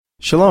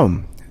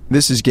Shalom.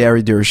 This is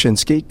Gary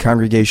Durashinsky,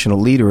 Congregational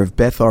Leader of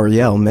Beth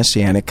Ariel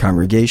Messianic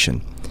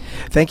Congregation.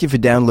 Thank you for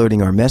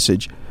downloading our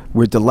message.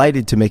 We're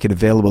delighted to make it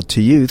available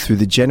to you through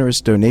the generous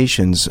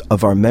donations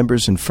of our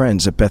members and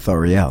friends at Beth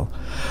Ariel.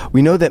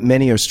 We know that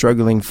many are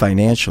struggling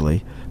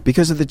financially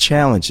because of the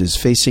challenges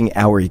facing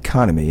our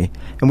economy,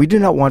 and we do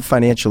not want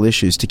financial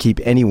issues to keep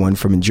anyone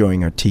from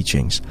enjoying our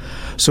teachings.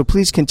 So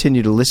please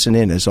continue to listen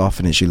in as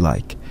often as you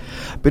like.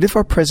 But if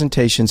our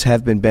presentations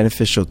have been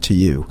beneficial to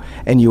you,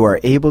 and you are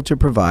able to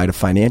provide a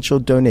financial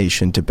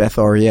donation to Beth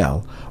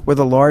Ariel,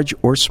 whether large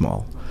or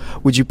small,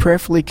 would you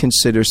prayerfully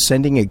consider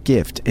sending a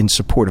gift in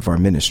support of our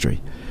ministry?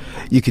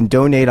 You can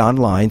donate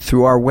online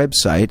through our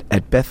website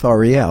at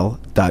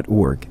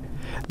bethariel.org.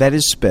 That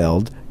is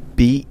spelled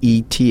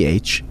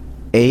BETHARIEL.org.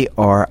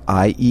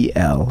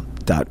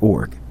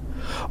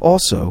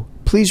 Also,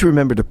 please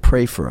remember to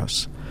pray for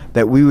us,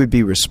 that we would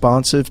be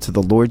responsive to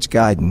the Lord's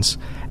guidance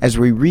as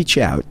we reach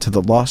out to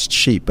the lost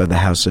sheep of the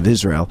house of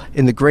Israel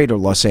in the greater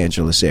Los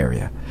Angeles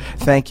area.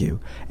 Thank you,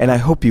 and I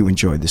hope you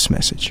enjoyed this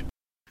message.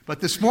 But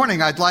this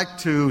morning, I'd like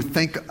to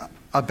think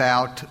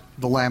about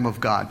the Lamb of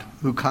God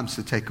who comes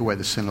to take away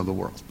the sin of the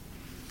world.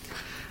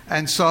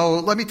 And so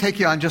let me take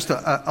you on just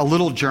a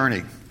little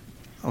journey,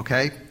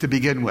 okay, to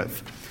begin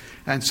with.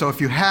 And so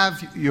if you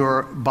have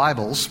your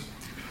Bibles,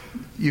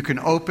 you can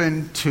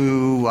open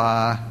to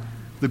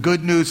the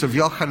Good News of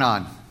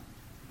Yochanan,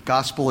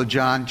 Gospel of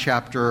John,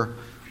 chapter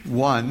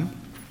 1.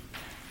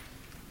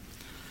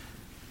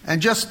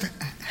 And just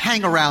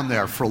hang around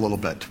there for a little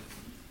bit,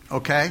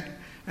 okay?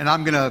 And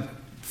I'm going to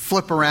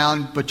flip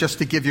around, but just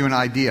to give you an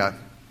idea.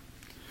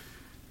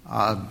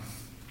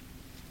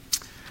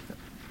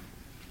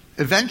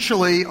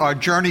 Eventually, our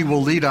journey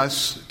will lead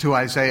us to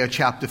Isaiah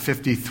chapter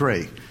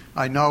 53.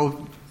 I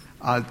know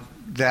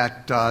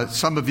that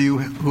some of you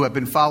who have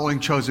been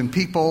following Chosen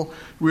People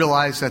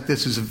realize that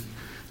this is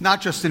not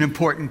just an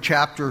important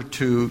chapter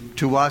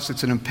to us,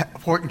 it's an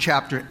important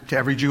chapter to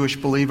every Jewish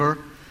believer.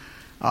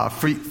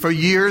 For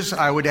years,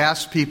 I would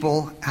ask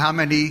people how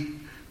many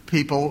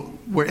people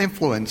were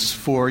influenced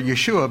for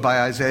Yeshua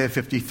by Isaiah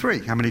 53,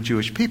 how many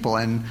Jewish people,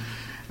 and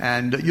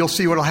you'll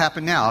see what will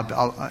happen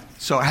now.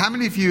 So how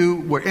many of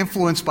you were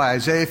influenced by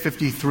Isaiah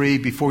 53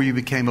 before you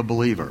became a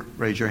believer?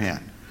 Raise your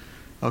hand.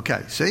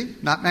 Okay, see?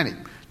 Not many.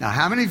 Now,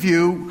 how many of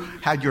you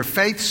had your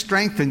faith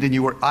strengthened and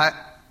you were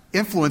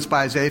influenced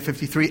by Isaiah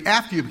 53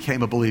 after you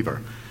became a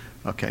believer?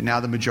 Okay, now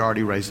the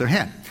majority raised their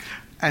hand.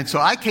 And so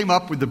I came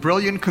up with the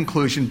brilliant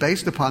conclusion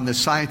based upon this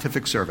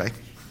scientific survey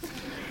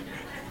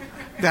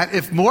that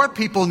if more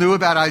people knew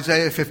about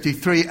Isaiah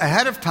 53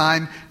 ahead of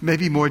time,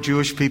 maybe more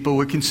Jewish people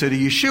would consider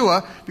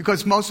Yeshua,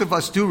 because most of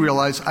us do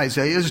realize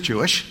Isaiah is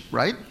Jewish,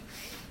 right?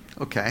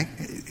 Okay.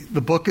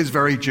 The book is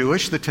very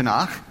Jewish, the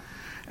Tanakh.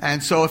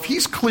 And so if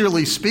he's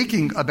clearly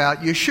speaking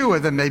about Yeshua,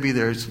 then maybe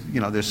there's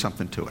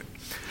something to it.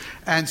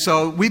 And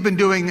so we've been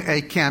doing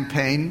a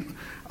campaign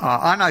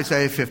on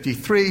Isaiah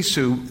 53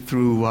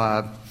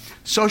 through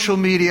social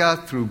media,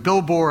 through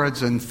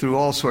billboards, and through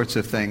all sorts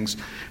of things.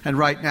 And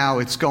right now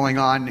it's going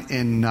on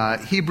in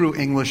Hebrew,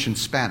 English, and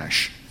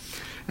Spanish.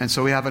 And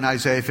so we have an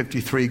Isaiah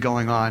 53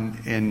 going on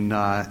in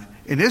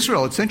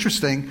Israel. It's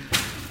interesting.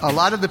 A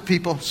lot of the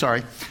people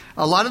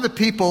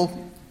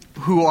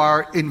who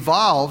are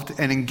involved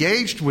and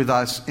engaged with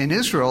us in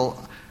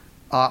Israel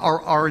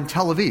are in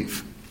Tel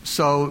Aviv.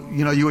 So,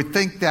 you would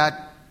think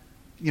that,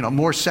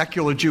 more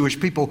secular Jewish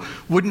people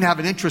wouldn't have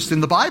an interest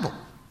in the Bible.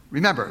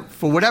 Remember,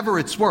 for whatever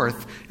it's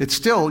worth, it's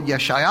still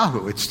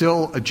Yeshayahu. It's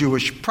still a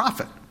Jewish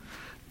prophet.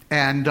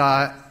 And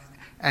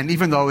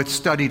even though it's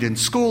studied in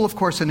school, of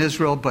course, in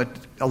Israel, but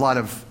a lot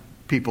of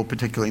people,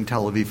 particularly in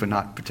Tel Aviv, are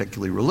not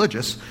particularly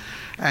religious.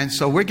 And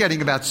so we're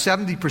getting about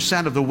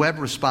 70% of the web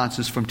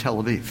responses from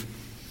Tel Aviv.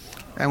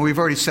 And we've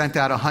already sent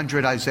out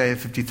 100 Isaiah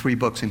 53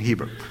 books in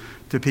Hebrew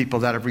to people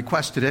that have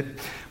requested it.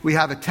 We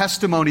have a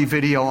testimony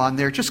video on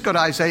there. Just go to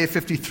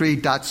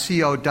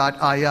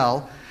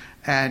isaiah53.co.il.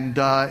 And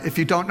if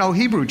you don't know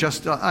Hebrew,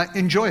 just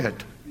enjoy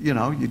it.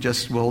 You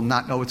just will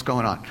not know what's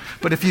going on.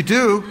 But if you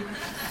do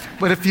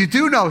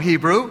know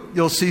Hebrew,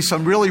 you'll see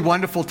some really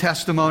wonderful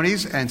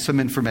testimonies and some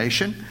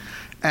information.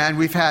 And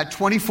we've had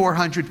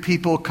 2,400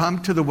 people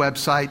come to the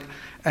website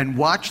and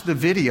watch the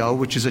video,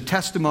 which is a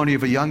testimony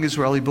of a young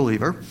Israeli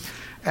believer.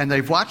 And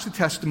they've watched the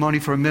testimony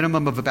for a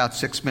minimum of about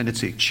 6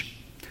 minutes each.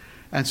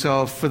 And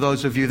so for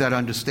those of you that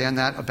understand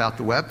that about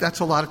the web, that's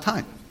a lot of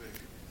time.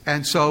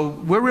 And so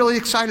we're really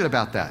excited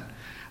about that.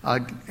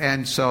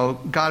 And so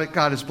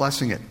God is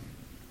blessing it.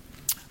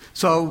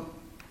 So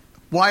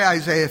why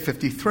Isaiah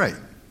 53?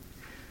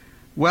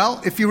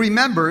 Well, if you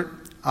remember,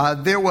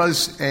 there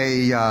was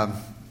an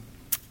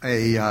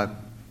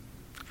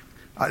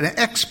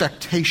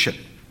expectation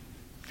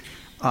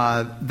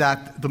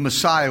that the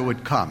Messiah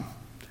would come.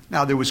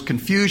 Now, there was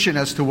confusion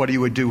as to what he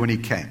would do when he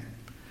came.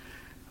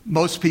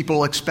 Most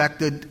people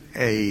expected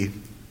a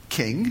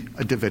king,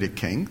 a Davidic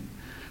king.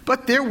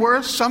 But there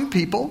were some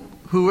people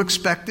who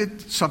expected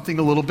something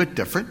a little bit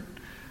different.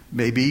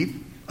 Maybe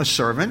a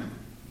servant,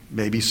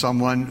 maybe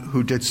someone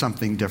who did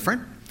something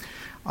different.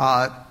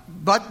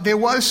 But there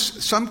was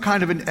some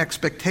kind of an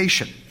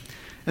expectation.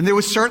 And there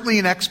was certainly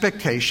an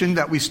expectation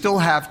that we still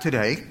have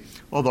today,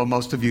 although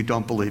most of you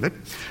don't believe it,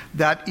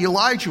 that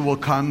Elijah will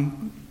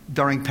come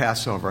during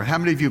Passover. How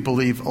many of you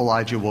believe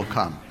Elijah will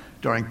come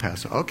during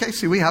Passover? Okay,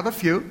 see, we have a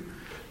few.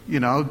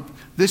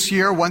 This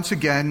year, once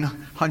again,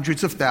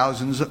 hundreds of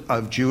thousands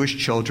of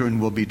Jewish children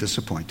will be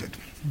disappointed.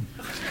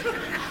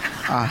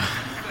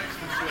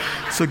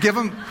 So give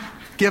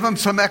them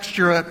some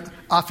extra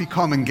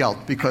afikomen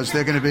gelt, because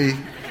they're going to be.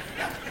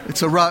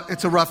 It's a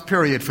rough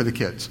period for the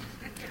kids.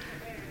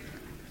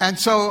 And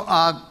so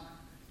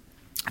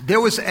there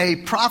was a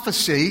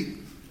prophecy,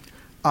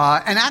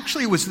 and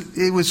actually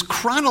it was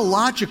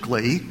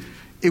chronologically,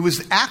 it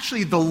was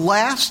actually the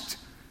last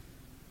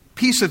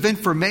piece of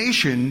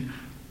information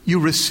you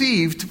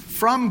received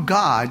from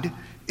God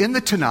in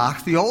the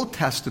Tanakh, the Old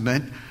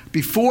Testament,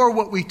 before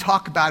what we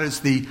talk about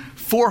as the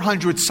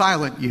 400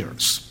 silent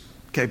years.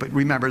 Okay, but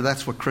remember,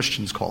 that's what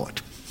Christians call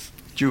it.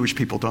 Jewish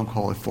people don't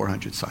call it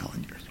 400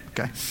 silent years.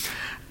 Okay,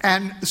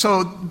 and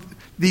so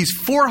these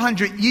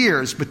 400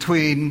 years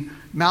between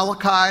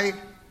Malachi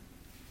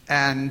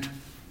and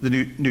the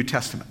New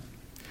Testament.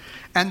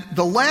 And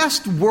the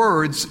last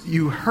words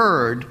you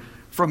heard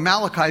from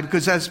Malachi,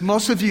 because as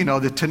most of you know,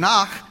 the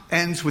Tanakh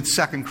ends with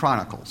 2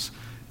 Chronicles,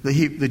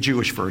 the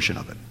Jewish version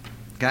of it.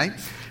 Okay?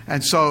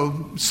 And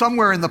so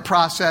somewhere in the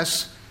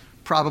process,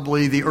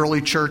 probably the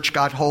early church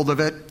got hold of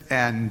it,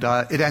 and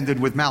it ended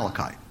with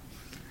Malachi.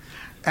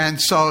 And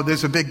so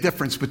there's a big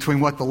difference between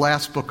what the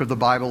last book of the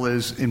Bible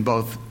is in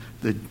both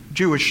the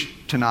Jewish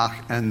Tanakh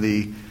and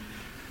the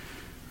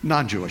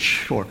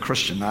non-Jewish or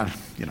Christian,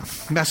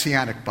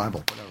 Messianic Bible,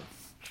 whatever.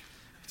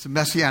 It's a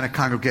Messianic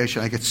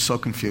congregation. I get so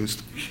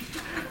confused.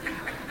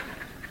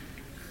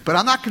 But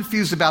I'm not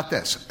confused about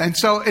this. And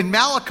so in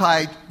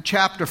Malachi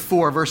chapter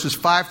 4, verses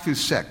 5 through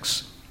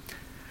 6,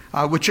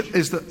 which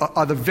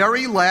are the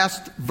very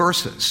last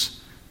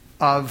verses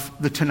of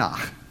the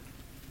Tanakh,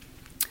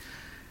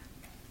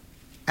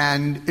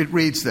 and it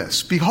reads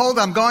this: "Behold,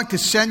 I'm going to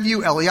send you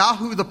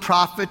Eliyahu the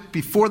prophet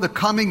before the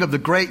coming of the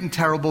great and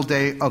terrible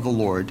day of the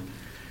Lord.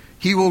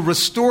 He will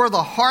restore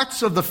the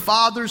hearts of the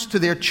fathers to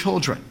their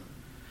children,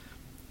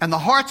 and the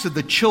hearts of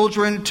the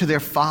children to their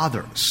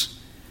fathers,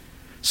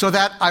 so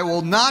that I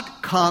will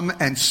not come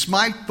and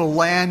smite the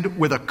land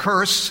with a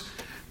curse."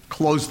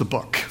 Close the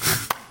book.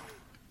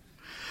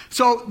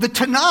 So the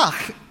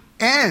Tanakh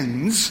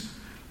ends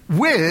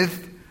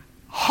with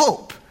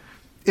hope.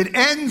 It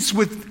ends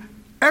with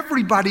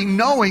everybody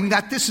knowing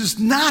that this is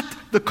not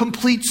the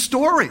complete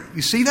story.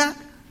 You see that?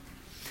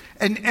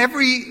 And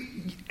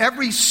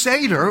every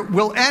Seder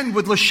will end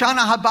with Lashana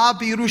Haba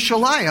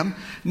b'Yerushalayim.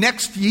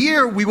 Next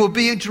year we will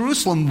be in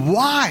Jerusalem.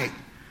 Why?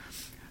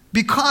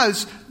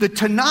 Because the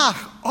Tanakh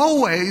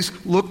always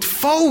looked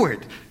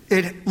forward.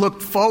 It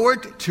looked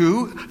forward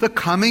to the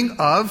coming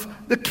of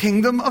the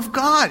kingdom of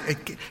God.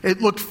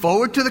 It looked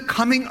forward to the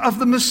coming of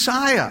the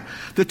Messiah.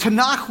 The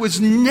Tanakh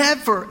was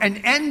never an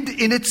end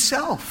in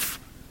itself.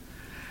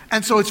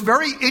 And so it's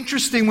very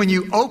interesting when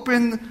you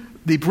open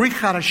the Brit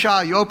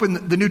Hadashah, you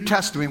open the New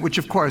Testament, which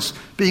of course,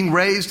 being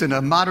raised in a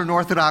modern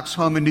Orthodox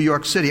home in New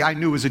York City, I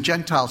knew was a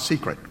Gentile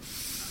secret.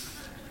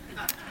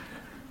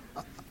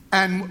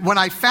 And when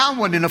I found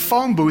one in a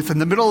phone booth in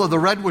the middle of the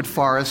Redwood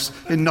Forest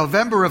in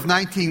November of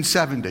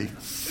 1970,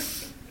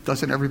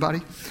 doesn't everybody?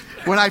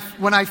 When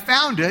I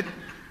found it,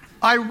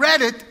 I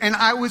read it and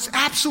I was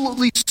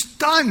absolutely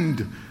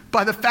stunned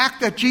by the fact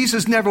that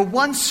Jesus never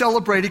once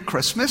celebrated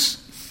Christmas,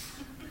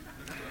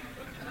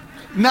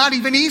 not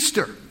even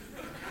Easter.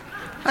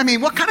 I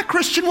mean, what kind of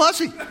Christian was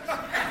he?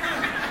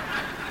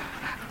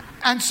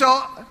 And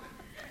so,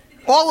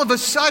 all of a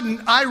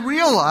sudden, I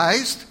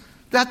realized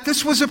that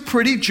this was a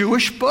pretty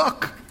Jewish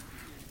book.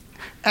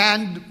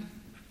 And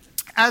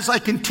as I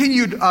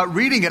continued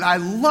reading it, I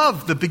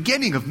loved the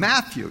beginning of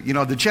Matthew,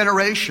 the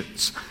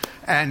generations.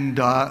 And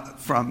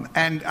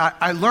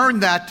I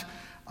learned that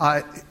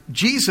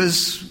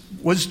Jesus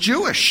was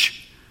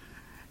Jewish.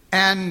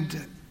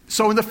 And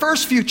so in the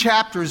first few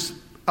chapters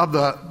of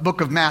the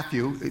book of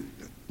Matthew,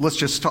 let's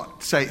just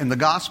say in the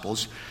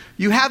Gospels,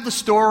 you have the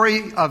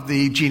story of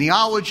the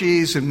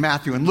genealogies in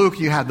Matthew and Luke.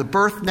 You have the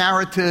birth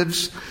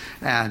narratives.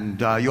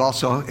 And you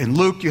also, in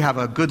Luke, you have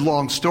a good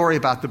long story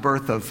about the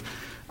birth of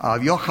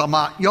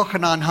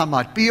Yochanan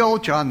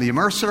HaMatbil, John the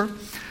Immerser.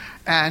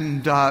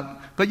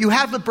 But you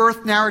have the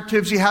birth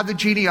narratives, you have the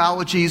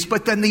genealogies,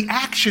 but then the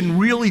action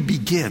really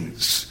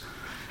begins.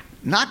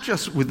 Not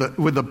just with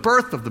the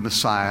birth of the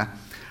Messiah.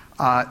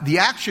 The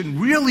action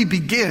really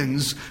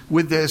begins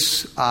with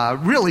this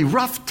really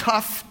rough,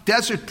 tough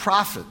desert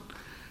prophet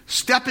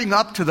stepping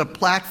up to the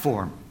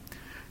platform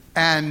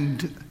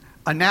and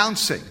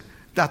announcing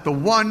that the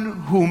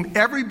one whom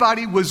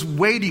everybody was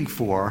waiting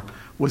for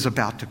was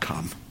about to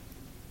come.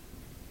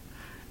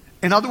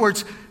 In other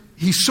words,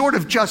 he sort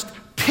of just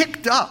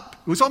picked up.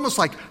 It was almost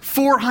like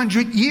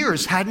 400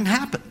 years hadn't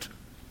happened.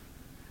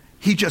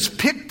 He just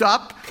picked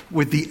up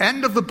with the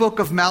end of the book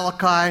of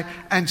Malachi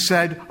and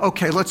said,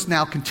 okay, let's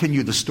now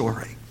continue the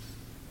story.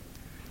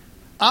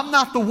 I'm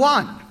not the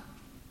one.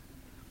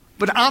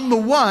 but I'm the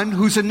one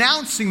who's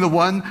announcing the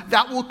one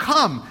that will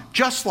come,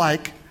 just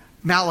like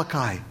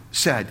Malachi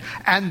said.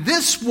 And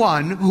this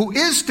one who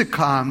is to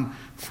come,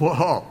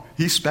 whoa,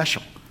 he's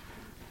special.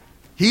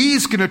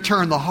 He's going to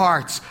turn the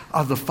hearts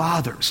of the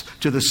fathers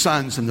to the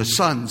sons and the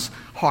sons'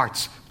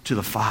 hearts to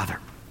the Father.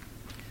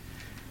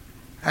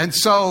 And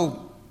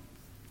so,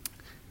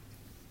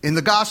 in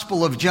the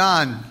Gospel of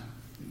John,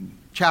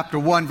 chapter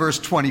 1, verse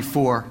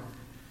 24,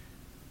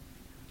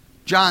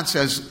 John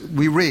says,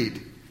 we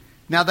read,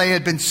 "Now they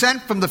had been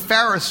sent from the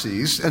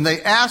Pharisees, and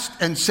they asked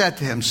and said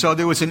to him," so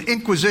there was an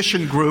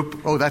inquisition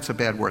group, oh, that's a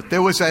bad word.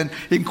 There was an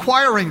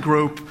inquiring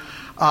group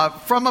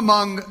from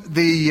among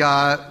the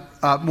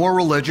more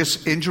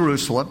religious in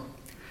Jerusalem.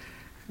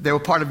 They were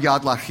part of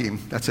Yad Lachim.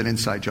 That's an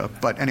inside joke.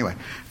 But anyway,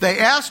 they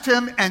asked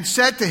him and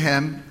said to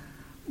him,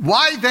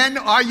 "Why then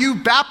are you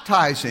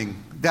baptizing?"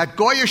 That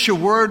Goyish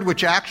word,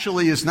 which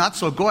actually is not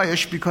so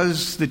Goyish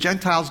because the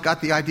Gentiles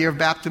got the idea of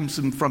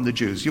baptism from the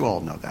Jews. You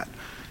all know that.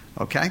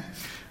 Okay?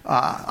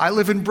 I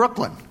live in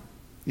Brooklyn.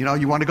 You know,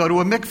 you want to go to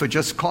a mikveh,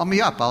 just call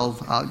me up.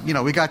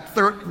 We got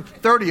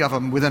 30 of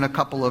them within a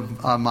couple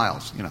of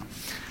miles,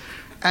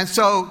 And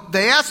so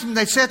they asked him,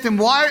 they said to him,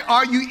 "Why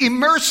are you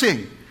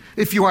immersing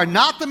if you are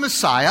not the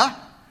Messiah,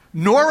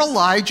 nor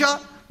Elijah,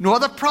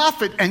 nor the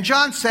prophet?" And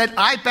John said,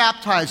 "I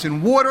baptize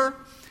in water,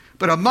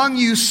 but among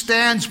you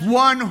stands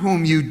one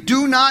whom you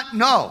do not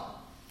know.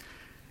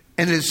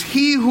 And it is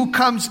he who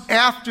comes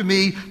after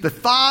me, the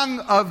thong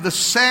of the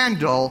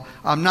sandal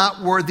I'm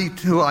not worthy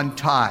to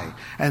untie."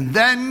 And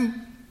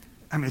then,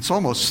 it's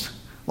almost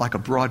like a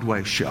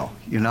Broadway show,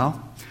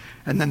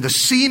 And then the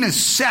scene is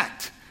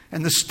set,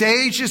 and the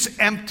stage is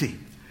empty,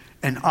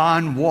 and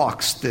on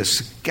walks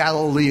this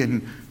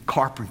Galilean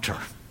carpenter.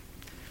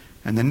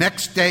 And the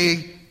next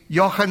day,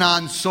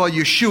 Yochanan saw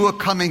Yeshua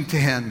coming to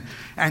him,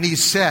 and he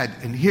said,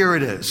 and here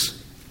it is,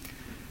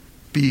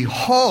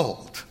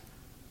 "Behold,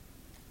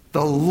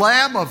 the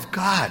Lamb of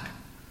God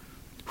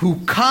who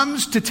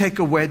comes to take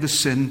away the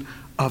sin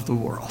of the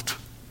world."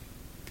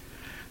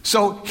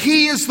 So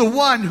he is the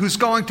one who's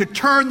going to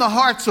turn the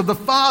hearts of the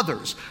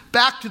fathers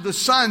back to the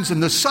sons,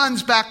 and the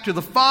sons back to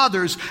the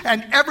fathers,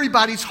 and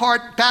everybody's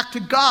heart back to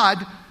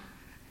God.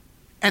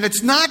 And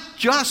it's not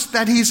just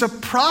that he's a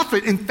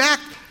prophet. In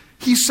fact,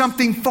 he's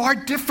something far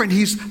different.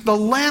 He's the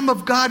Lamb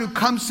of God who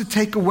comes to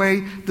take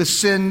away the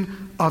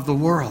sin of the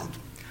world.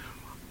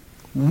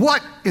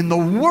 What in the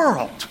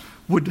world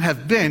would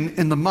have been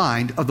in the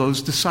mind of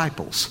those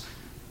disciples,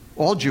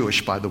 all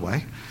Jewish, by the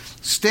way,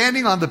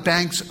 standing on the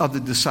banks of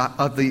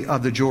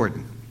the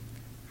Jordan?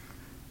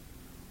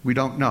 We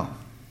don't know.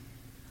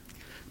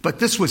 But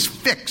this was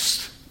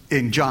fixed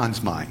in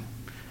John's mind.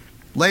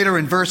 Later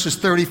in verses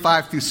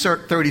 35 through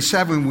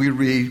 37 we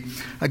read,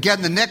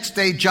 "Again the next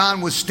day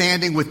John was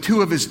standing with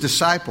two of his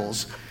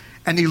disciples,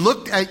 and he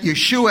looked at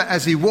Yeshua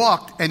as he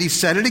walked, and he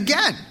said it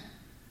again.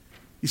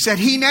 He said,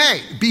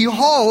 'Hine,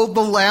 behold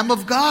the Lamb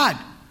of God.'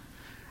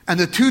 And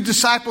the two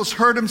disciples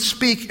heard him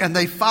speak, and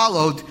they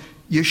followed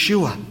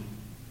Yeshua."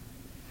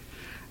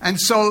 And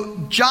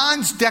so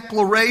John's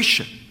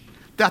declaration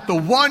that the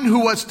one who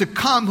was to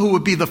come, who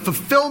would be the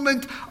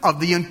fulfillment of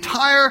the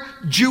entire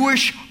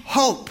Jewish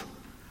hope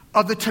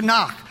of the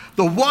Tanakh,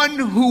 the one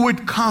who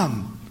would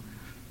come,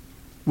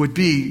 would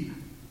be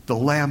the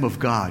Lamb of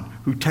God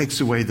who takes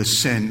away the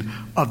sin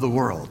of the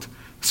world.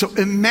 So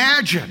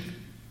imagine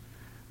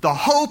the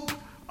hope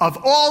of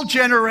all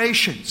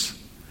generations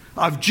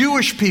of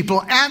Jewish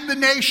people and the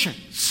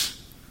nations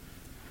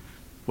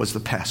was the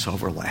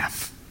Passover lamb.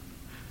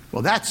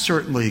 Well, that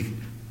certainly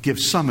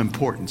gives some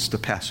importance to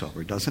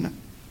Passover, doesn't it?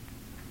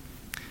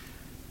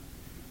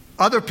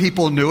 Other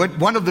people knew it.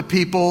 One of the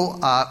people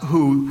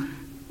who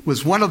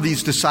was one of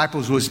these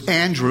disciples was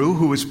Andrew,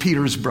 who was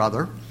Peter's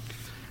brother.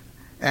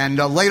 And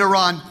later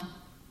on,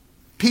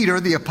 Peter,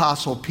 the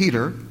Apostle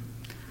Peter,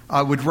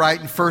 would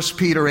write in 1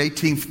 Peter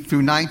 18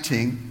 through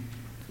 19,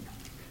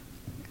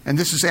 and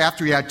this is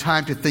after he had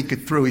time to think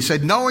it through. He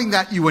said, "Knowing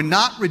that you were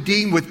not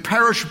redeemed with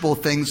perishable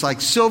things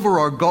like silver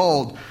or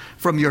gold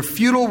from your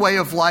futile way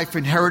of life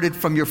inherited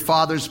from your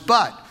fathers,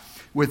 but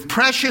with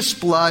precious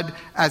blood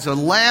as a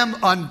lamb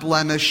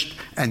unblemished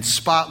and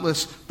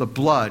spotless, the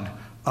blood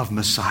of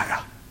Messiah."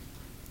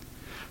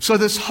 So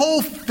this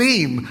whole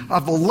theme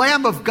of the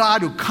Lamb of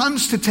God who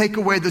comes to take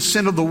away the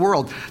sin of the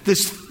world,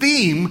 this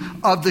theme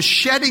of the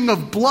shedding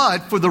of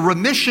blood for the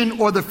remission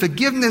or the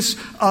forgiveness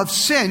of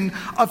sin,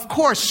 of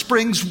course,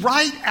 springs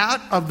right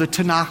out of the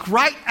Tanakh,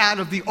 right out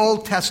of the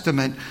Old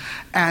Testament.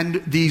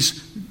 And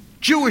these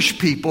Jewish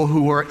people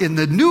who are in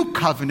the New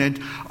Covenant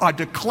are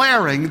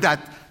declaring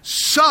that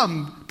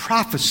some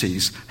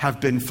prophecies have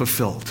been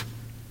fulfilled.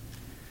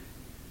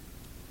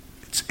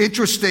 It's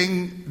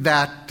interesting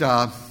that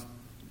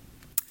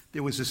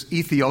there was this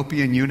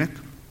Ethiopian eunuch,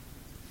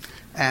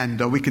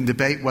 and we can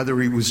debate whether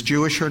he was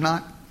Jewish or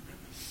not.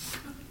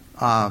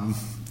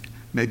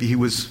 Maybe he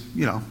was,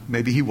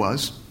 maybe he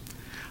was.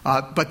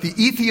 But the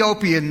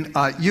Ethiopian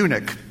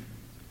eunuch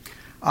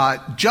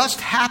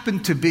just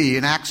happened to be,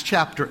 in Acts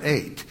chapter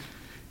 8,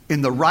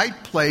 in the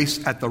right place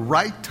at the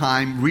right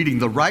time, reading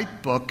the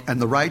right book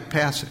and the right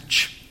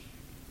passage.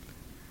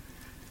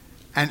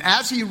 And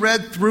as he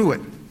read through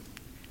it,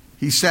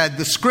 he said,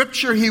 the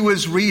scripture he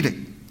was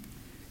reading,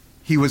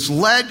 he was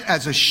led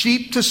as a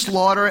sheep to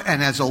slaughter,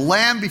 and as a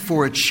lamb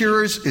before its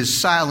shearers is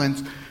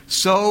silent,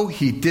 so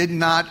he did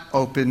not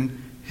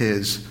open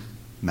his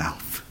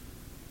mouth.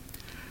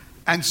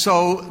 And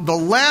so the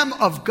Lamb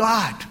of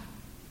God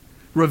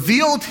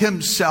revealed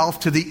himself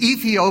to the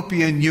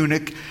Ethiopian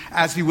eunuch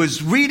as he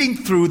was reading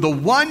through the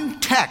one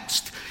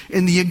text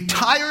in the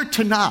entire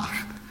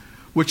Tanakh,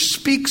 which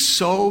speaks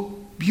so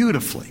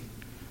beautifully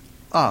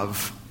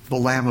of the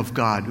Lamb of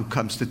God who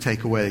comes to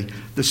take away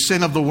the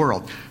sin of the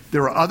world.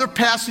 There are other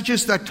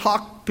passages that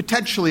talk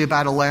potentially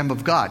about a Lamb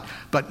of God,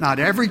 but not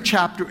every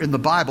chapter in the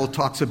Bible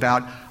talks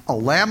about a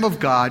Lamb of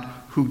God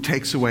who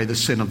takes away the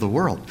sin of the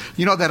world.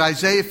 You know that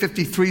Isaiah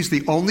 53 is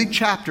the only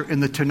chapter in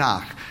the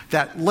Tanakh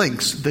that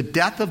links the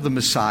death of the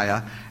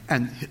Messiah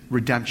and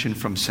redemption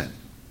from sin.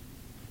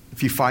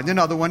 If you find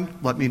another one,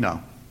 let me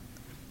know,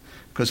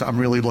 because I'm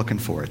really looking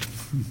for it.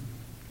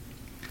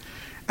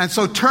 And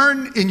so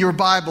turn in your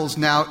Bibles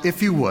now,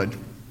 if you would,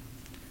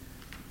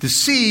 to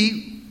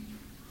see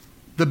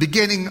the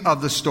beginning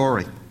of the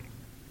story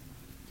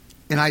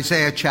in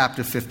Isaiah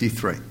chapter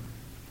 53.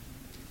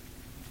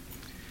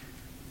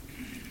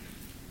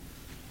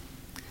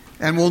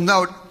 And we'll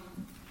note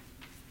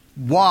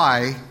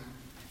why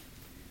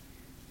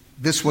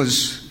this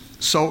was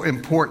so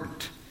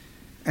important.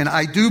 And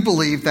I do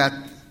believe that,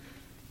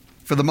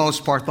 for the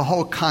most part, the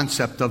whole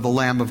concept of the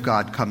Lamb of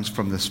God comes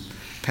from this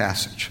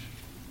passage.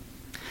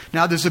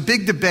 Now, there's a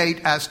big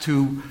debate as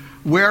to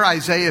where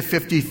Isaiah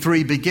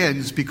 53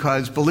 begins,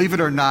 because, believe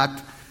it or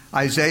not,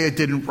 Isaiah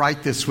didn't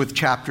write this with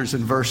chapters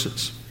and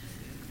verses.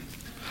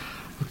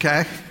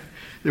 Okay?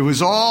 It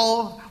was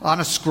all on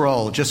a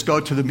scroll. Just go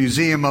to the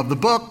Museum of the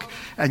Book,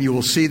 and you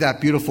will see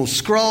that beautiful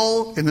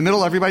scroll in the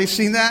middle. Everybody's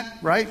seen that,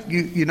 right?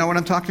 You know what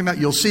I'm talking about?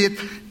 You'll see it.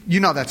 You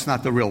know that's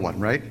not the real one,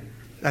 right?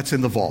 That's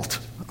in the vault,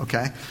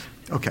 okay?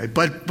 Okay,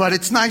 but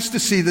it's nice to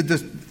see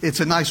that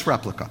it's a nice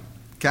replica,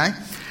 okay?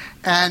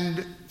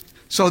 And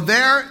so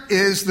there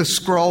is the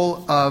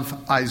scroll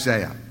of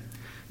Isaiah.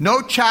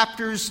 No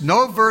chapters,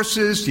 no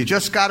verses. You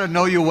just got to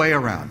know your way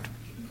around,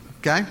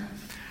 okay?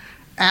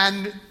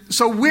 And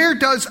so where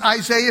does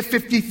Isaiah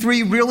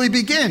 53 really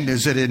begin?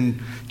 Is it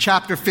in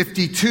chapter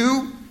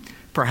 52,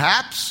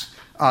 perhaps,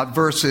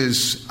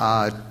 verses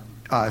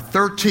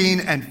 13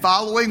 and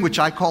following, which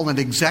I call an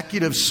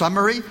executive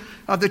summary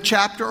of the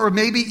chapter, or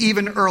maybe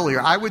even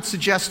earlier? I would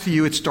suggest to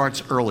you it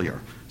starts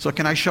earlier. So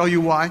can I show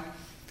you why?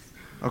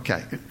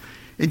 Okay.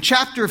 In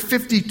chapter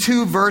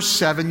 52, verse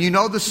 7, you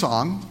know the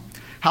song.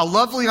 How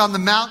lovely on the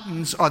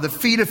mountains are the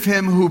feet of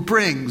him who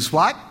brings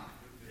what?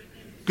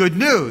 Good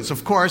news.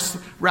 Of course,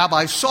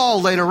 Rabbi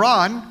Saul later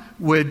on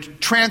would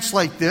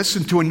translate this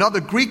into another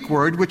Greek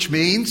word, which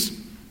means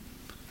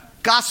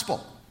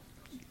gospel.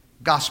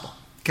 Gospel.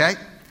 Okay?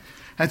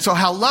 And so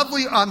how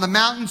lovely on the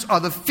mountains are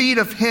the feet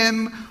of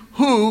him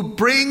who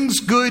brings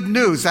good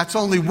news. That's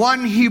only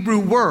one Hebrew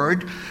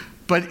word,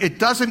 but it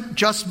doesn't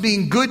just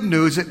mean good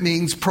news. It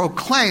means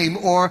proclaim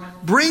or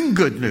bring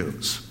good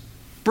news.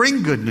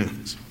 Bring good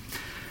news.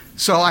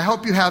 So I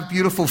hope you have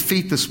beautiful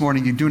feet this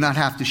morning. You do not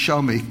have to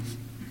show me.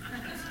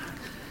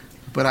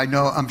 But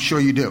I'm sure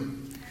you do.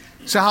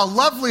 So how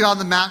lovely on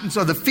the mountains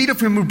are the feet of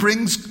him who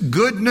brings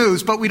good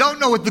news. But we don't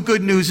know what the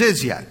good news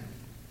is yet.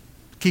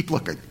 Keep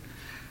looking.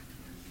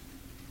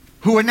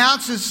 Who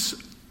announces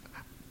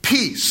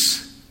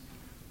peace.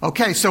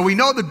 Okay, so we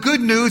know the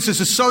good news is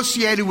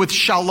associated with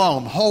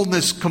shalom,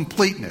 wholeness,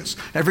 completeness.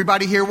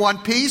 Everybody here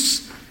want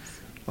peace?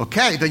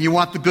 Okay, then you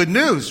want the good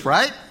news,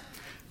 right?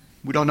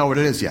 We don't know what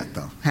it is yet,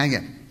 though. Hang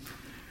in.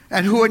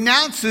 And who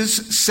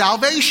announces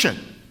salvation.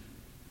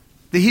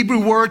 The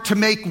Hebrew word to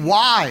make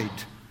wide.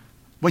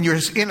 When you're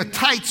in a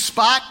tight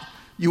spot,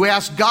 you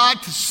ask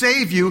God to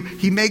save you.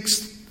 He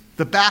makes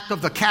the back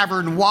of the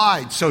cavern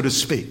wide, so to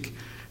speak,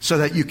 so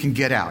that you can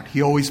get out.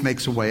 He always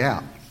makes a way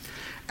out.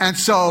 And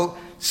so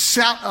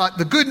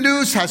the good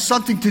news has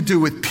something to do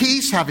with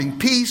peace, having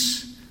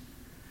peace.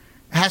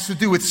 It has to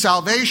do with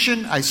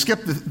salvation. I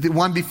skipped the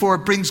one before.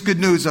 It brings good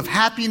news of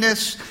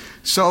happiness.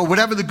 So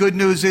whatever the good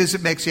news is,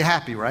 it makes you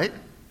happy, right?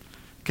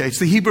 Okay, it's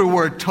the Hebrew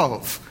word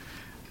tov,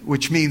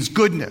 which means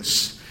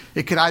goodness.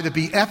 It could either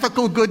be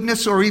ethical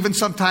goodness or even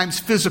sometimes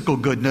physical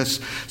goodness,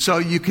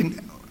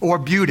 or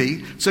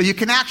beauty. So you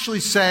can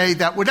actually say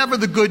that whatever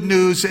the good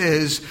news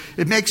is,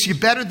 it makes you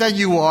better than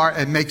you are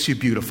and makes you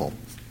beautiful.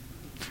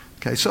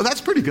 Okay, so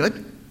that's pretty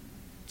good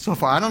so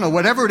far. I don't know,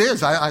 whatever it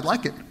is, I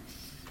like it.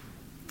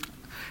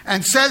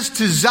 And says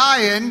to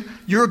Zion,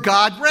 your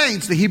God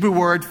reigns. The Hebrew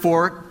word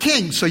for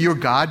king. So your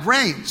God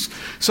reigns.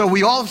 So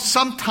we all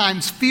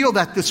sometimes feel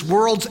that this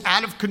world's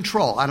out of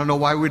control. I don't know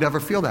why we'd ever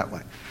feel that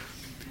way.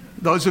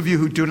 Those of you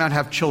who do not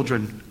have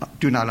children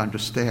do not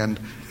understand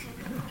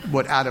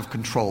what out of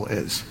control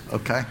is,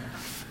 okay?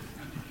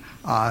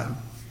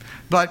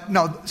 But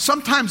no,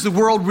 sometimes the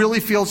world really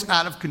feels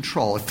out of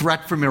control. A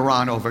threat from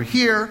Iran over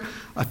here,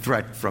 a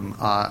threat from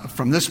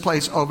this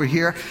place over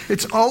here.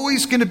 It's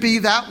always going to be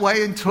that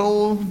way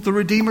until the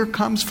Redeemer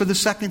comes for the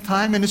second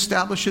time and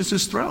establishes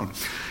his throne.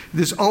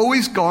 There's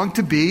always going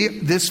to be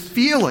this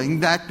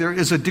feeling that there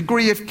is a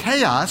degree of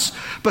chaos,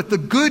 but the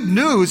good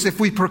news, if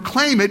we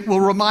proclaim it,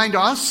 will remind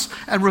us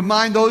and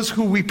remind those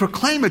who we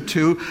proclaim it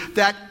to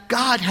that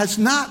God has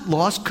not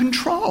lost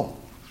control.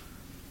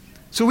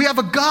 So we have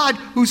a God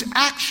who's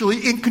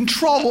actually in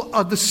control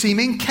of the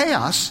seeming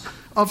chaos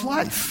of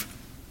life.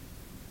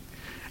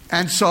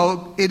 And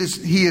so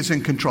he is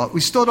in control.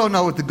 We still don't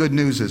know what the good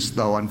news is,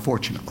 though,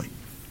 unfortunately.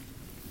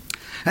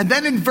 And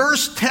then in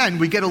verse 10,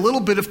 we get a little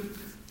bit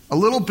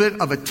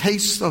of a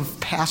taste of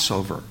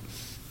Passover,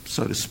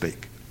 so to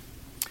speak.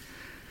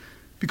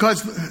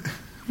 Because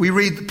we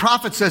read, the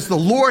prophet says, the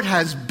Lord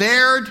has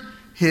bared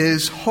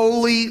his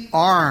holy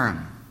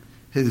arm,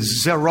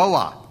 his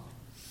zeroah,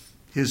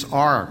 his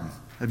arm.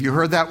 Have you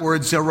heard that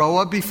word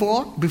zeroah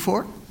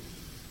before?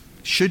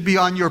 Should be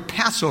on your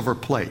Passover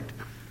plate,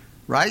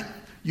 right?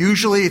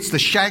 Usually it's the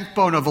shank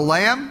bone of a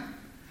lamb.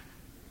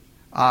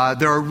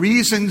 There are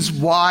reasons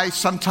why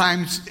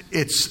sometimes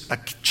it's a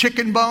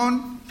chicken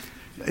bone.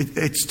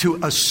 It's to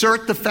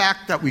assert the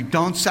fact that we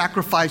don't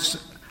sacrifice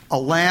a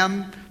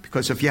lamb,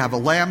 because if you have a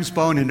lamb's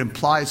bone, it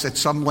implies that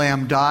some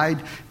lamb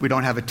died. We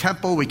don't have a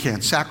temple. We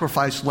can't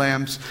sacrifice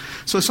lambs.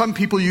 So some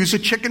people use a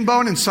chicken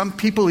bone, and some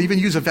people even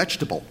use a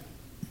vegetable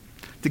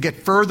to get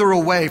further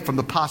away from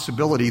the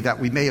possibility that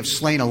we may have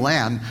slain a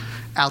lamb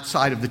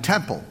outside of the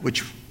temple,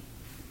 which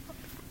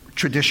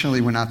traditionally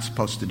we're not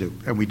supposed to do,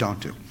 and we don't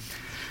do.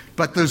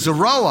 But the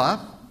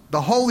zeroah,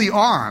 the holy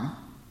arm,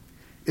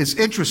 is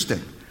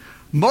interesting.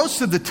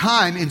 Most of the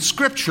time in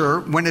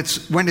Scripture, when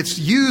it's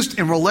used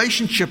in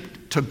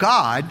relationship to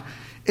God,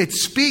 it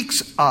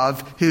speaks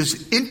of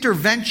his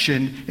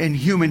intervention in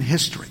human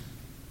history.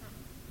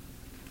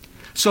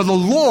 So the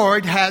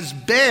Lord has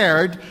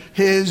bared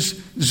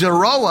his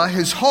zeroah,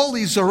 his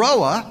holy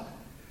zeroah,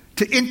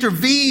 to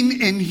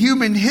intervene in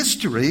human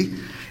history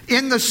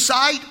in the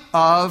sight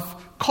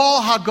of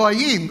Kol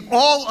HaGoyim,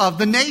 all of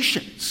the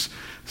nations.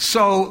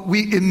 So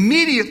we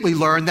immediately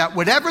learn that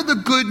whatever the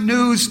good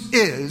news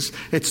is,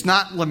 it's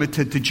not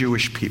limited to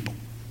Jewish people.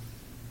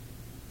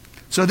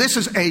 So this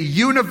is a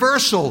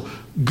universal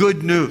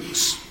good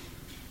news.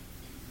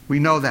 We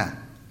know that.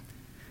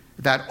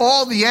 That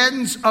all the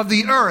ends of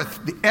the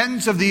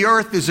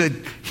earth is a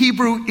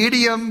Hebrew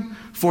idiom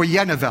for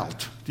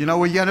Yenevelt. Do you know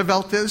where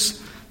Yenevelt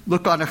is?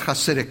 Look on a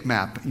Hasidic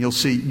map and you'll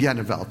see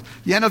Yenevelt.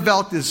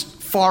 Yenevelt is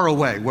far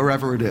away,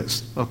 wherever it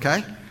is,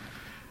 okay?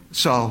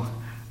 So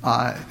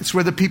it's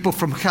where the people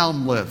from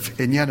Chelm live,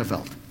 in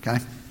Yenevelt,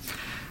 okay?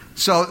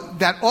 So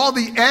that all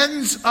the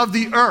ends of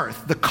the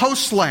earth, the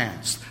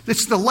coastlands,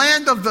 it's the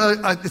land of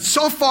it's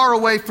so far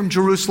away from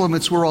Jerusalem,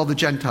 it's where all the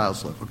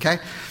Gentiles live, okay?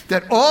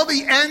 That all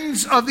the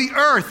ends of the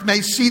earth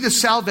may see the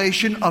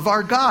salvation of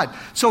our God.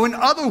 So in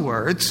other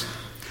words,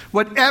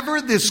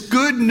 whatever this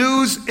good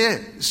news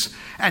is,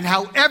 and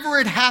however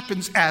it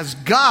happens as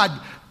God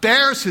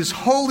bears his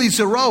holy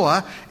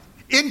zeroah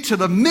into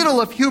the middle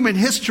of human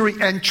history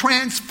and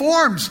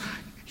transforms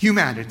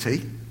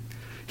humanity,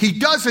 he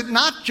does it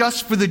not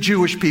just for the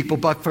Jewish people,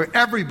 but for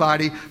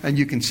everybody. And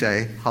you can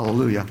say,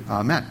 hallelujah,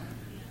 amen.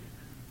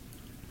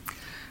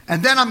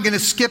 And then I'm going to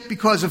skip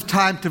because of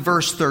time to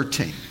verse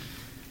 13.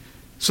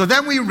 So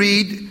then we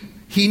read,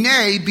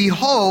 Hine,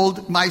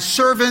 behold, my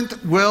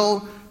servant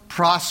will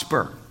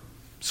prosper.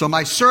 So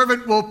my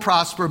servant will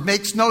prosper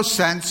makes no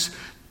sense.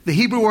 The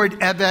Hebrew word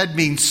eved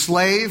means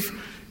slave.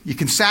 You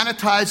can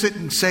sanitize it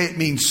and say it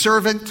means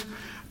servant,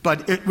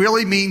 but it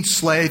really means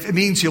slave. It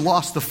means you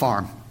lost the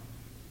farm.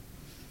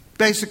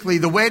 Basically,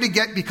 the way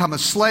to become a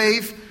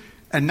slave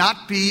and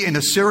not be in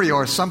Assyria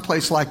or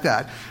someplace like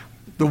that,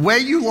 the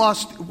way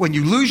when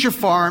you lose your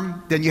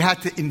farm, then you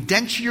had to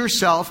indenture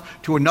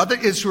yourself to another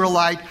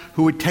Israelite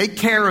who would take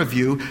care of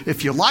you.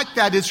 If you liked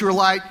that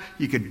Israelite,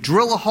 you could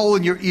drill a hole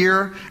in your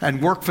ear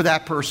and work for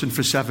that person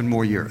for 7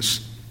 more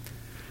years.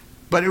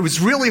 But it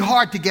was really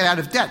hard to get out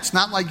of debt. It's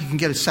not like you can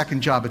get a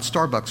second job at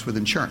Starbucks with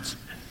insurance.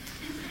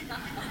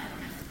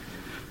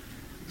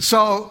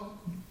 So,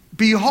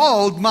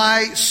 behold,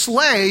 my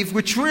slave,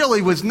 which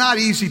really was not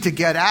easy to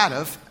get out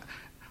of,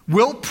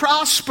 will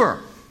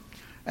prosper.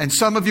 And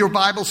some of your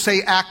Bibles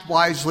say act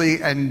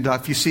wisely, and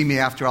if you see me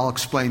after, I'll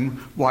explain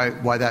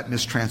why that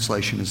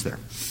mistranslation is there.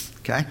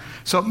 Okay?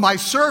 So my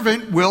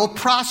servant will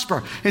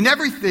prosper. In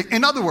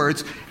other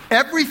words,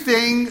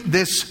 everything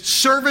this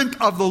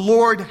servant of the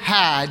Lord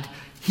had,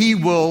 he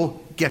will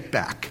get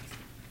back.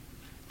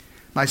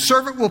 My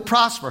servant will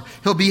prosper.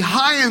 He'll be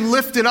high and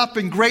lifted up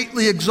and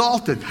greatly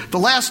exalted. The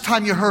last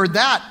time you heard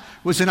that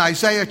was in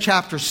Isaiah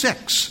chapter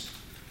 6,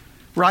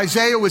 where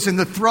Isaiah was in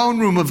the throne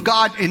room of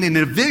God and in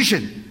a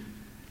vision,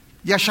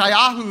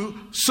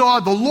 Yeshayahu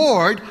saw the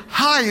Lord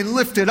high and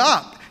lifted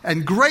up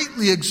and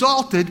greatly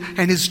exalted,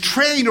 and his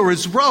train or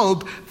his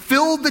robe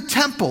filled the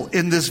temple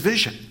in this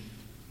vision.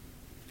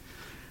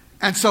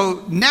 And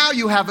so now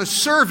you have a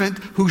servant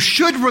who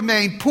should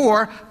remain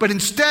poor, but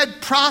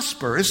instead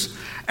prospers.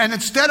 And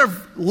instead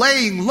of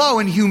laying low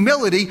in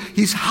humility,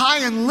 he's high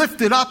and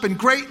lifted up and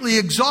greatly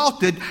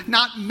exalted,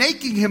 not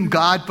making him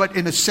God, but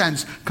in a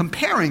sense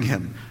comparing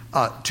him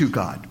to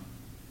God.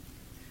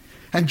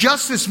 And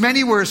just as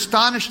many were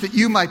astonished at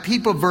you, my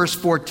people, verse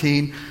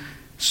 14,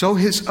 so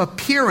his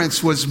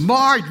appearance was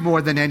marred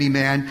more than any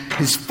man,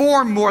 his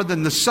form more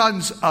than the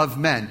sons of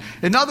men.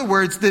 In other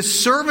words,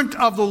 this servant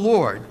of the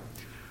Lord,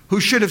 who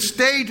should have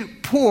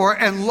stayed poor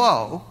and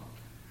low,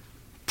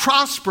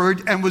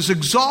 prospered and was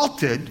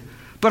exalted,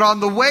 but on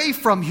the way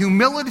from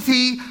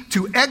humility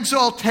to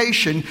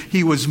exaltation,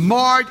 he was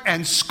marred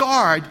and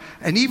scarred,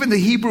 and even the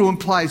Hebrew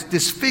implies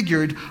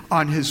disfigured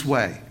on his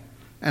way.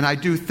 And I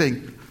do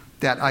think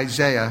that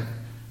Isaiah,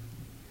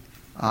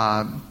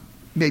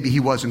 maybe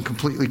he wasn't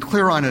completely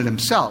clear on it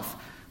himself,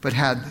 but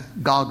had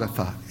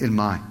Golgotha in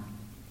mind.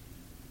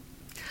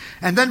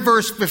 And then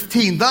verse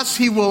 15, thus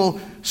he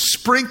will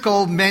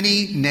sprinkle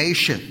many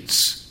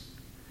nations.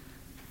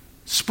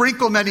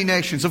 Sprinkle many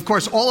nations. Of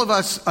course, all of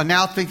us are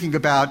now thinking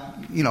about,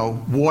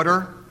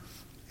 water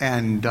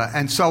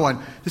and so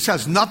on. This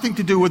has nothing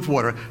to do with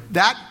water.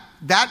 That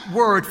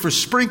word for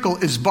sprinkle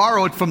is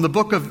borrowed from the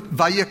book of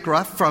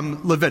Vayikra,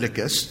 from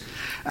Leviticus.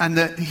 And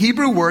the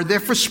Hebrew word there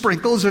for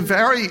sprinkle is a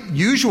very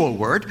usual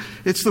word.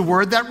 It's the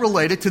word that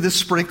related to the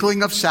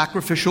sprinkling of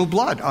sacrificial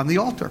blood on the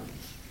altar.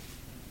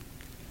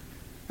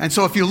 And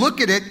so if you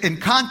look at it in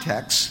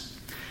context,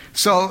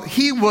 so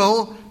he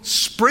will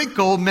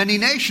sprinkle many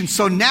nations.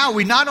 So now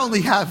we not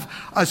only have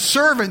a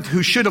servant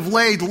who should have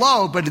laid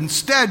low, but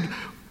instead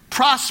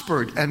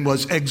prospered and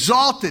was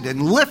exalted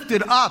and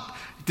lifted up,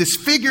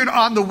 disfigured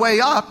on the way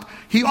up.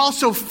 He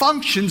also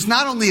functions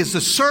not only as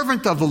the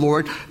servant of the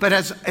Lord, but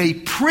as a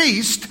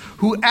priest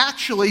who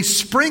actually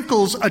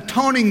sprinkles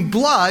atoning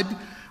blood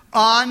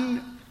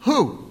on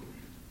who?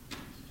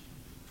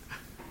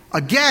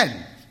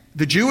 Again,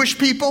 the Jewish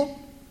people,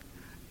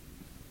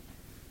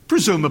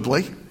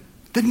 presumably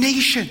the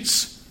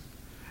nations.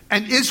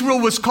 And Israel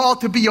was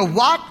called to be a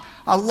what?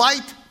 A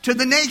light to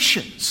the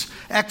nations.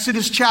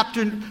 Exodus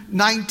chapter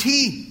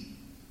 19.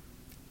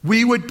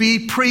 We would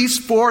be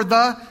priests for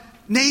the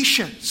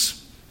nations.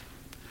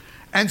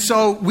 And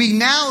so we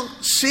now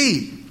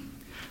see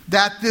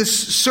that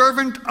this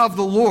servant of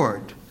the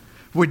Lord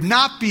would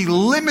not be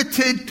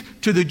limited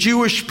to the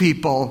Jewish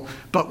people,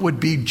 but would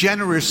be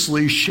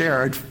generously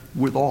shared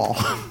with all.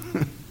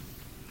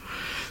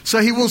 So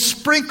he will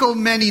sprinkle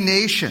many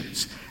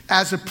nations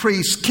as a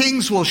priest.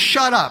 Kings will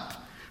shut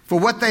up for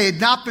what they had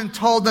not been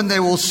told, and they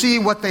will see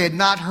what they had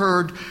not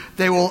heard,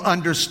 they will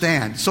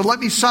understand. So let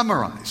me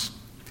summarize.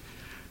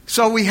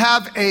 So we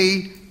have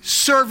a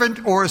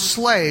servant or a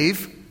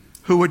slave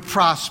who would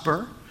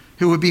prosper,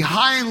 who would be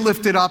high and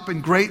lifted up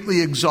and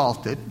greatly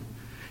exalted.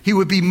 He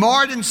would be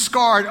marred and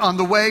scarred on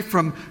the way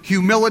from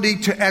humility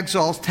to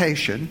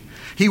exaltation.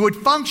 He would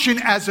function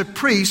as a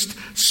priest,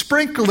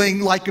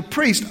 sprinkling like a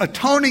priest,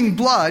 atoning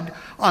blood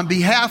on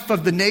behalf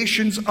of the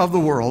nations of the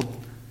world.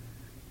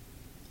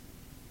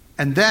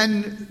 And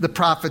then the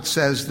prophet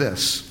says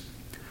this: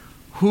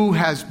 who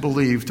has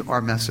believed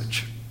our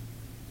message?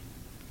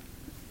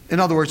 In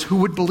other words, who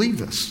would believe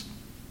this?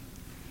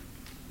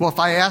 Well, if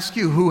I ask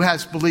you who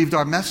has believed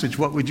our message,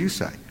 what would you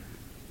say?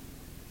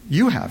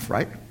 You have,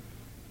 right?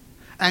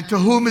 And to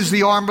whom has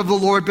the arm of the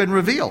Lord been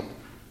revealed?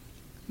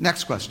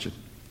 Next question.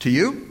 To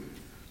you?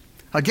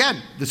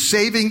 Again, the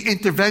saving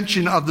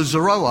intervention of the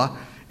Zoruah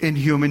in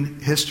human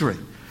history.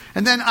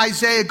 And then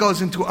Isaiah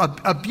goes into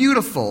a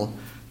beautiful,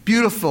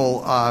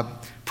 beautiful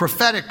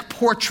prophetic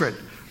portrait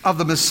of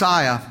the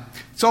Messiah.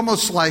 It's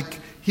almost like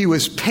he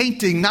was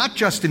painting not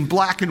just in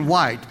black and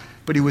white,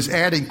 but he was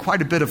adding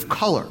quite a bit of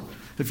color,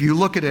 if you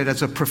look at it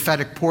as a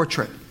prophetic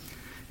portrait.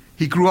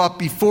 He grew up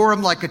before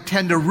him like a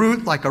tender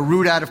root, like a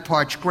root out of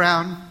parched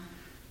ground.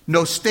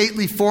 No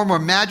stately form or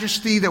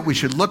majesty that we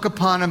should look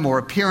upon him, or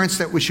appearance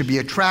that we should be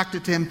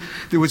attracted to him.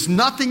 There was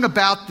nothing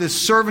about this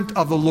servant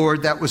of the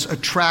Lord that was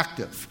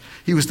attractive.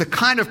 He was the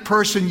kind of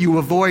person you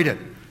avoided.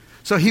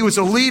 So he was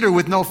a leader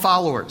with no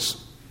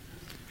followers.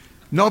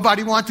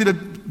 Nobody wanted to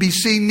be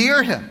seen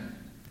near him.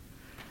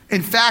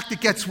 In fact,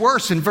 it gets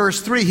worse. In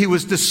verse 3, he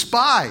was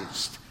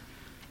despised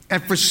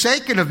and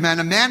forsaken of men,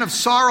 a man of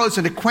sorrows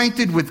and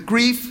acquainted with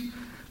grief.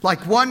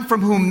 Like one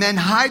from whom men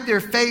hide their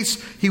face,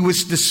 he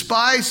was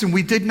despised, and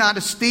we did not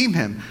esteem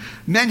him.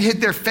 Men hid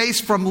their face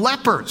from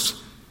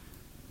lepers.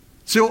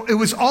 So it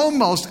was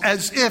almost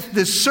as if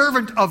this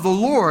servant of the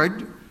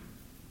Lord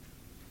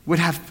would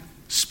have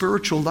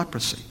spiritual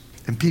leprosy,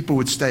 and people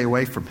would stay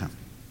away from him.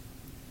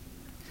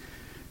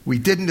 We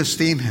didn't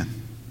esteem him.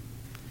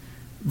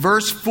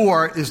 Verse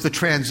 4 is the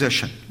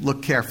transition.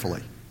 Look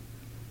carefully.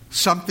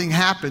 Something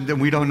happened, and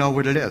we don't know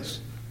what it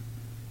is.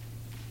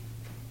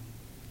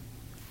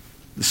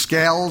 The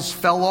scales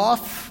fell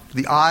off.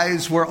 The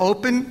eyes were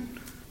open.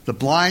 The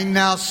blind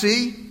now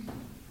see.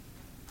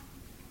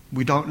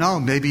 We don't know.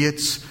 Maybe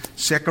it's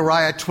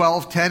Zechariah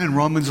 12:10 and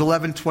Romans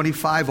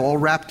 11:25 all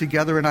wrapped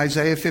together in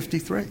Isaiah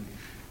 53.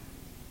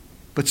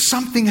 But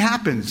something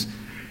happens.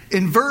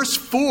 In verse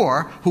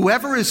 4,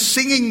 whoever is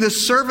singing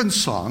this servant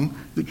song,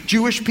 the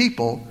Jewish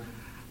people,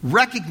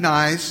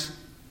 recognize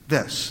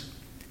this.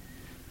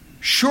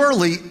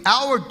 Surely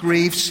our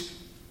griefs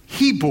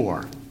he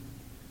bore.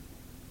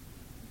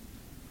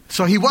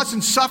 So he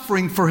wasn't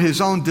suffering for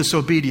his own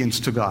disobedience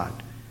to God.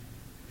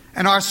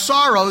 and our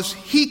sorrows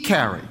he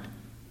carried.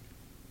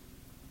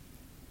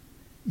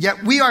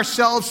 Yet we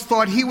ourselves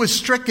thought he was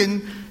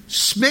stricken,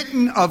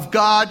 smitten of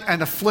God,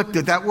 and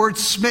afflicted. That word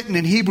smitten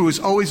in Hebrew is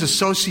always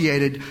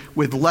associated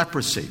with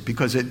leprosy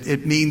because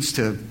it means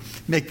to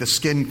make the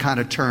skin kind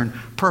of turn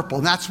purple.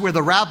 And that's where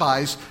the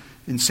rabbis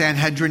in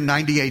Sanhedrin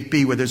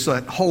 98b, where there's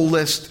a whole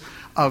list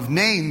of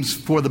names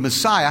for the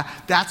Messiah,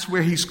 that's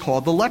where he's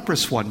called the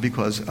leprous one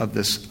because of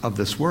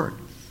this word.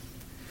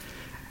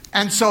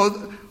 And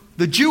so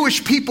the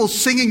Jewish people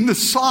singing the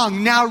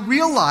song now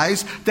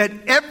realize that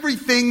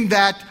everything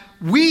that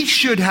we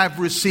should have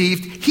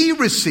received, he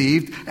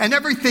received, and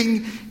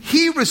everything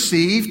he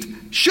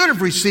received, should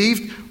have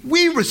received,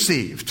 we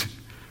received.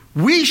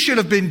 We should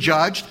have been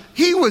judged,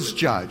 he was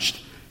judged.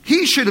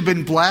 He should have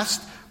been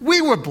blessed, we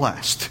were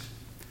blessed.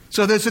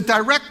 So there's a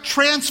direct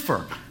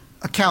transfer.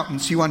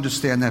 Accountants, you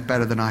understand that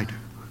better than I do.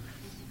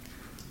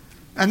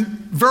 And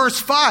verse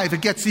 5,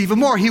 it gets even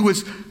more. He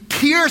was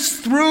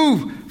pierced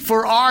through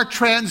for our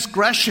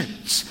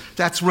transgressions.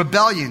 That's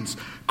rebellions.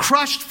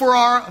 Crushed for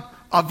our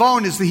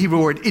avon is the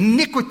Hebrew word.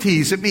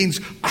 Iniquities, it means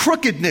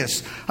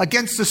crookedness.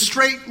 Against the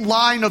straight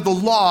line of the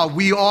law,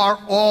 we are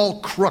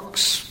all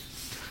crooks.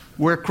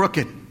 We're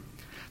crooked.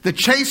 The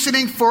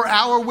chastening for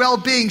our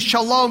well-being,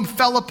 shalom,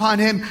 fell upon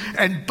him,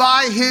 and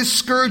by his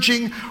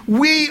scourging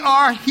we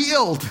are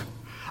healed.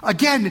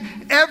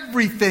 Again,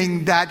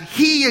 everything that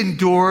he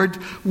endured,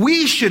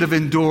 we should have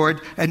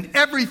endured, and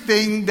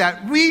everything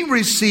that we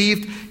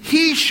received,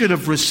 he should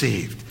have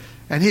received.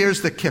 And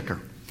here's the kicker.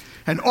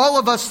 And all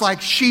of us like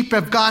sheep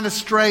have gone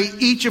astray,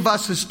 each of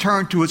us has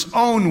turned to his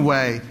own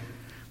way,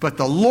 but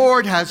the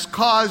Lord has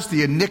caused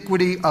the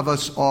iniquity of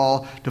us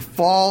all to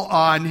fall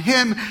on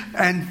him.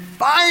 And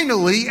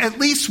finally, at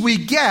least we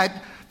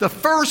get the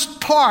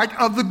first part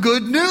of the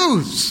good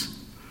news.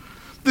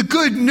 The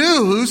good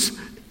news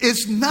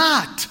is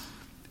not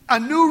a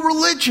new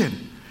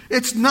religion.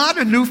 It's not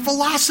a new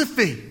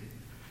philosophy.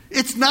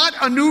 It's not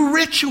a new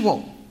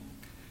ritual.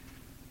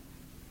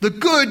 The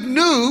good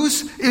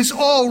news is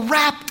all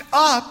wrapped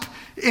up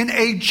in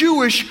a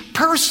Jewish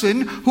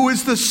person who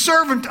is the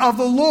servant of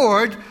the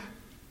Lord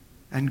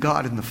and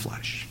God in the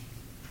flesh.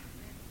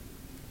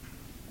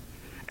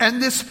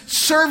 And this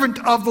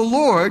servant of the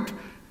Lord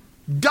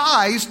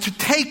dies to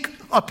take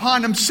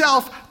upon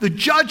himself the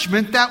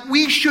judgment that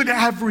we should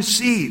have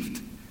received.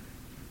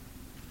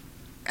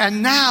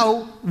 And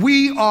now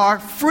we are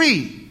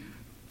free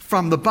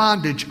from the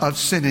bondage of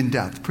sin and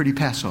death. Pretty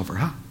Passover,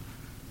 huh?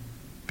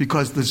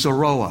 Because the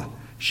Zoroah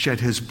shed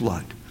his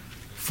blood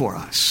for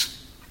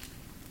us.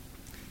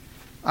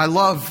 I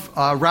love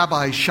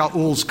Rabbi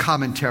Shaul's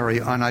commentary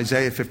on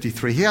Isaiah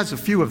 53. He has a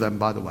few of them,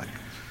 by the way.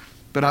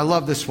 But I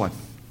love this one.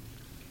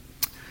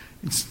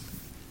 It's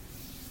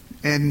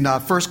in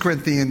 1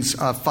 Corinthians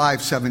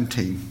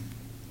 5:17.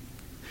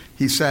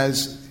 He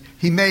says,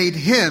 he made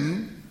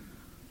him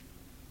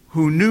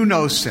who knew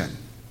no sin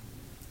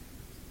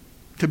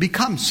to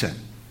become sin,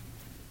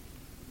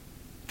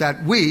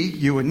 that we,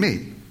 you and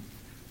me,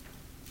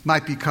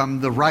 might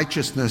become the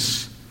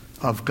righteousness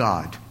of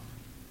God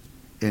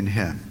in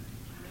him.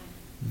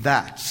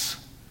 That's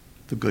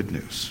the good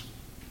news.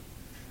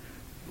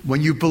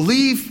 When you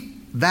believe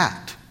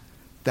that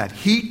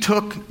he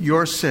took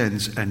your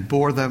sins and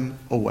bore them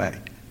away,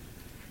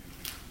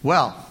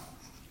 well,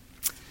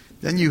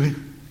 then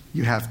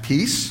you have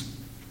peace.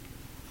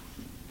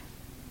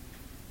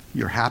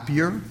 You're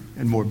happier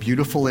and more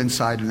beautiful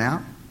inside and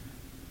out.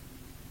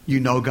 You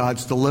know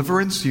God's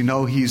deliverance. You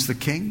know he's the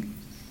king.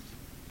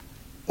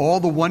 All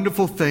the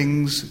wonderful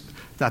things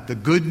that the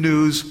good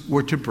news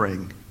were to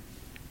bring,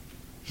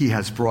 he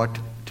has brought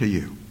to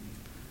you.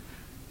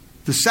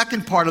 The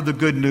second part of the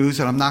good news,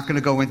 and I'm not going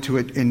to go into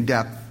it in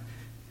depth,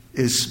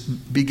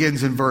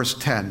 begins in verse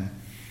 10.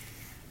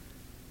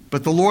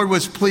 But the Lord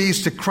was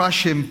pleased to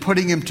crush him,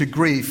 putting him to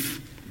grief.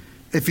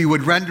 If he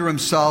would render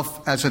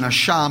himself as an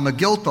asham, a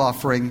guilt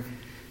offering,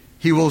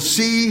 he will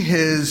see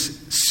his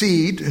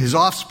seed, his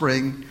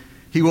offspring.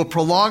 He will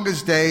prolong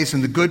his days,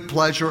 and the good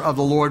pleasure of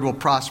the Lord will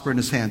prosper in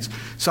his hands.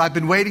 So I've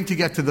been waiting to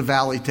get to the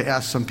valley to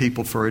ask some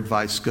people for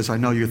advice, because I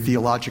know you're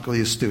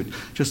theologically astute.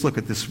 Just look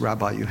at this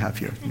rabbi you have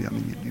here. I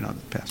mean, you know,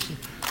 the pastor.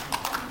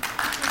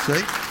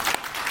 See?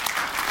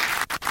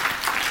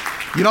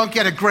 You don't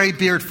get a gray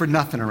beard for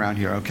nothing around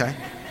here, okay?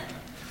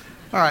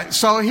 All right,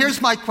 so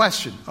here's my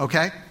question,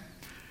 okay?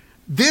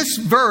 This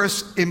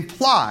verse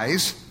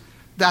implies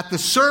that the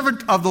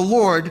servant of the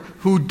Lord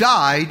who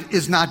died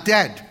is not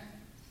dead.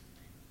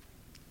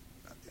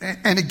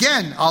 And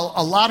again, I'll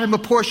allot him a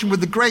portion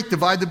with the great,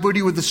 divide the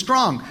booty with the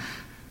strong.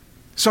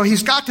 So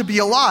he's got to be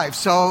alive.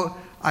 So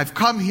I've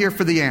come here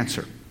for the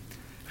answer.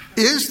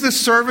 Is the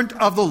servant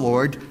of the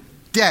Lord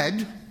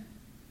dead,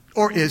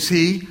 or is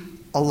he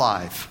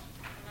alive?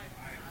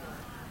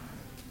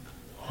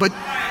 But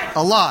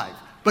alive.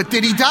 But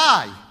did he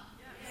die?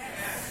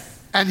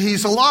 Yes. And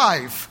he's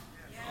alive.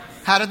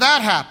 Yes. How did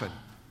that happen?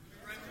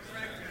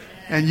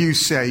 And you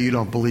say you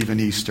don't believe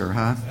in Easter,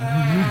 huh?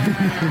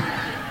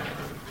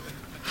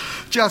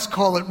 Just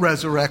call it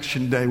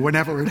Resurrection Day,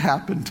 whenever it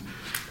happened.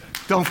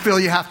 Don't feel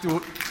you have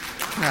to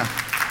Yeah.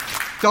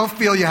 Don't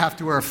feel you have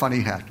to wear a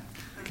funny hat.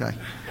 Okay.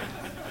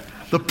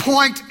 The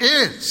point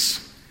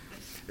is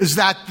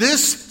that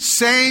this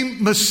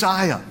same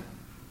Messiah,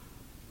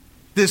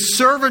 this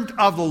servant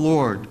of the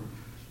Lord,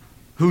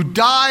 who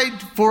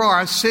died for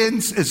our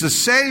sins, is the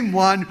same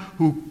one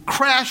who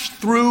crashed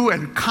through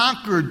and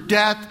conquered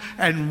death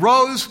and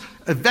rose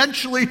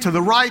eventually to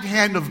the right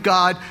hand of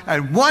God,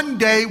 and one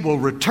day will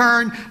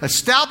return,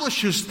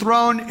 establish his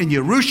throne in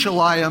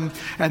Jerusalem,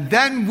 and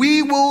then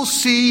we will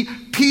see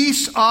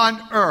peace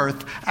on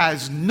earth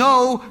as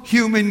no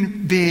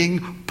human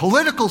being,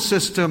 political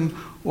system,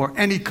 or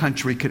any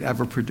country could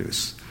ever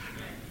produce.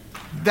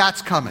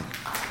 That's coming.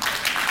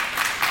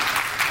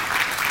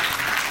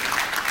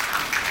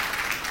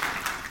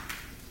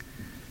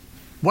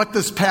 What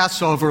does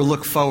Passover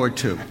look forward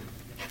to?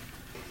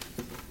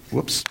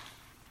 Whoops,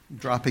 I'm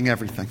dropping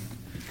everything.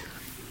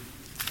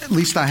 At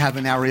least I have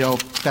an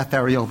Beth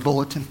Ariel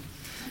bulletin.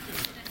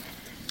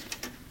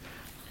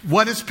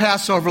 What does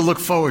Passover look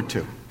forward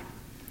to?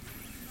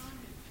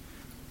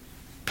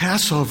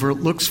 Passover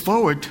looks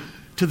forward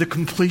to the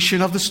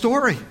completion of the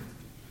story.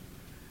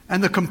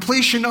 And the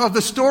completion of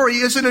the story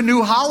isn't a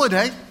new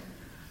holiday.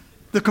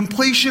 The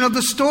completion of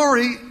the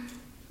story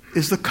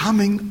is the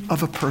coming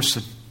of a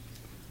person.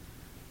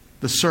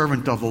 The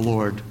servant of the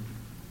Lord,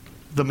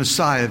 the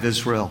Messiah of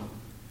Israel,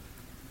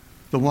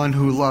 the one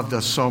who loved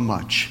us so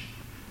much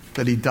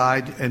that he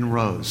died and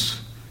rose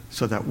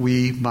so that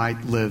we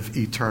might live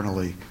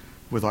eternally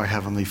with our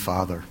Heavenly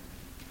Father.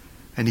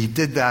 And he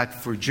did that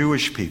for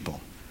Jewish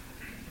people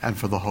and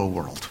for the whole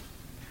world.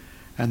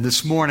 And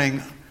this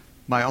morning,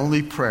 my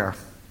only prayer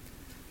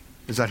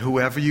is that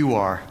whoever you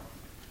are,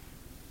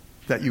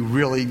 that you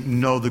really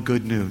know the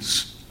good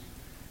news,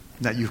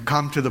 that you've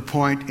come to the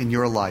point in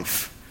your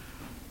life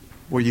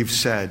where you've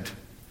said,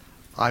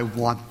 I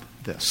want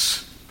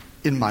this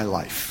in my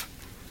life.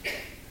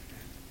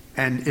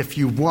 And if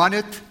you want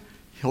it,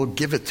 he'll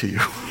give it to you.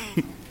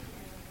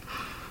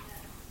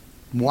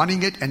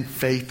 Wanting it and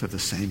faith are the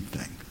same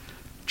thing.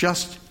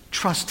 Just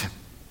trust him.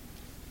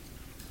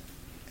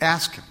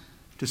 Ask him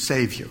to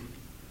save you.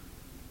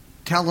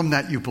 Tell him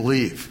that you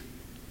believe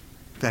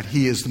that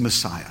he is the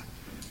Messiah,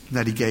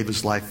 that he gave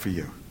his life for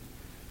you.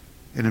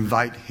 And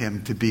invite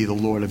him to be the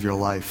Lord of your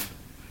life.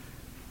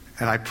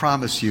 And I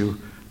promise you,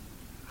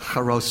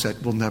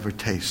 charoset will never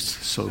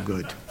taste so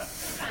good.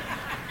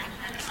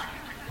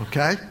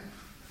 Okay?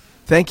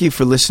 Thank you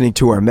for listening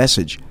to our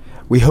message.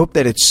 We hope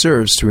that it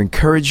serves to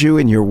encourage you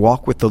in your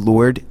walk with the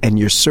Lord and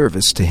your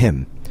service to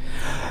him.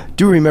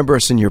 Do remember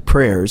us in your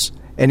prayers,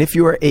 and if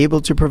you are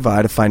able to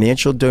provide a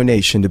financial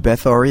donation to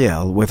Beth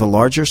Ariel, whether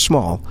large or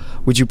small,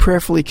 would you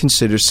prayerfully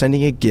consider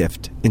sending a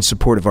gift in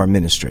support of our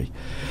ministry?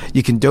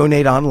 You can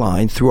donate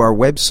online through our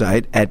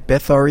website at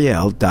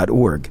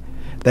bethariel.org.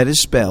 That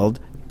is spelled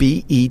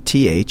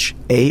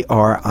BETHARIEL.org.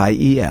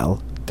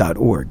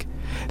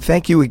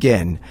 Thank you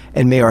again,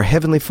 and may our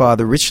Heavenly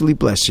Father richly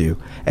bless you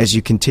as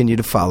you continue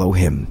to follow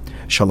him.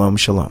 Shalom,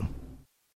 shalom.